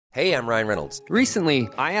Hey, I'm Ryan Reynolds. Recently,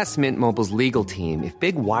 I asked Mint Mobile's legal team if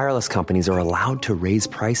big wireless companies are allowed to raise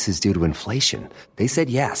prices due to inflation. They said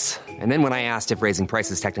yes. And then when I asked if raising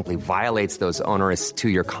prices technically violates those onerous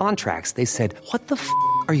two-year contracts, they said, "What the f***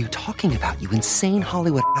 are you talking about, you insane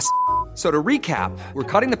Hollywood ass?" So to recap, we're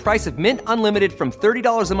cutting the price of Mint Unlimited from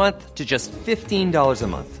 $30 a month to just $15 a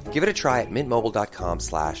month. Give it a try at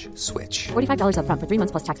mintmobile.com/switch. $45 up front for 3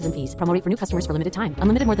 months plus taxes and fees. Promo rate for new customers for limited time.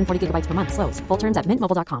 Unlimited more than 40 gigabytes per month. Slows full terms at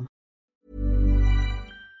mintmobile.com.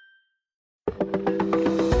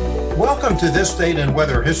 Welcome to This Date in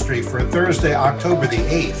Weather History for Thursday, October the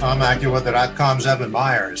 8th. I'm AccuWeather.com's Evan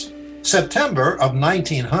Myers. September of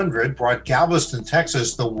 1900 brought Galveston,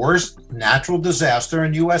 Texas, the worst natural disaster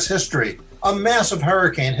in U.S. history. A massive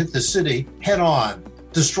hurricane hit the city head-on,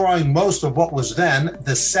 destroying most of what was then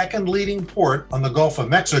the second leading port on the Gulf of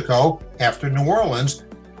Mexico after New Orleans,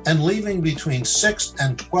 and leaving between 6,000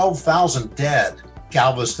 and 12,000 dead.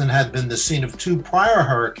 Galveston had been the scene of two prior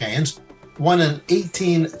hurricanes, one in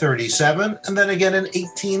 1837 and then again in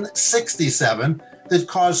 1867, that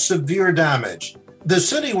caused severe damage. The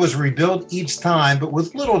city was rebuilt each time, but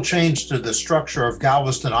with little change to the structure of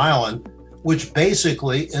Galveston Island, which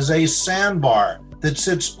basically is a sandbar that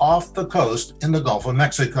sits off the coast in the Gulf of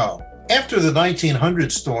Mexico. After the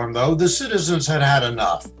 1900 storm, though, the citizens had had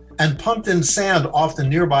enough and pumped in sand off the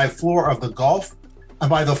nearby floor of the Gulf. And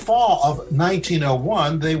by the fall of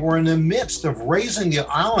 1901, they were in the midst of raising the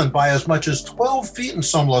island by as much as 12 feet in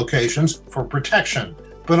some locations for protection.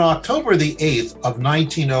 But on October the 8th of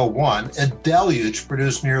 1901, a deluge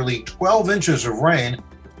produced nearly 12 inches of rain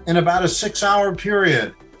in about a 6-hour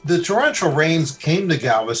period. The torrential rains came to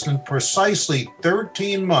Galveston precisely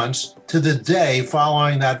 13 months to the day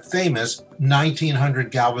following that famous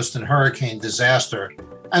 1900 Galveston hurricane disaster,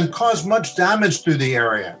 and caused much damage through the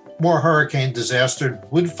area. More hurricane disaster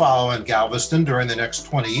would follow in Galveston during the next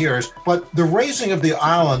 20 years, but the raising of the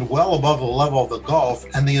island well above the level of the Gulf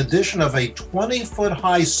and the addition of a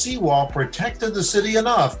 20-foot-high seawall protected the city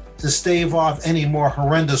enough to stave off any more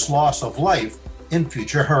horrendous loss of life in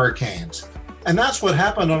future hurricanes. And that's what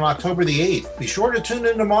happened on October the 8th. Be sure to tune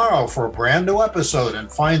in tomorrow for a brand new episode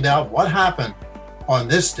and find out what happened on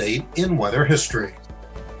this date in weather history.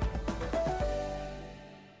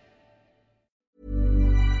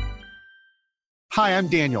 Hi, I'm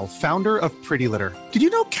Daniel, founder of Pretty Litter. Did you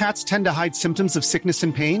know cats tend to hide symptoms of sickness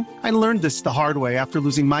and pain? I learned this the hard way after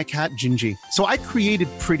losing my cat, Gingy. So I created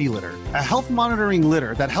Pretty Litter, a health monitoring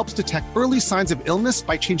litter that helps detect early signs of illness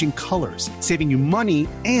by changing colors, saving you money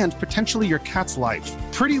and potentially your cat's life.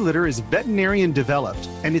 Pretty Litter is veterinarian developed,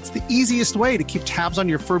 and it's the easiest way to keep tabs on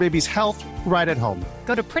your fur baby's health right at home.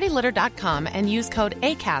 Go to prettylitter.com and use code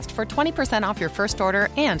ACAST for 20% off your first order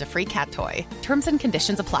and a free cat toy. Terms and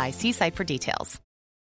conditions apply. See site for details.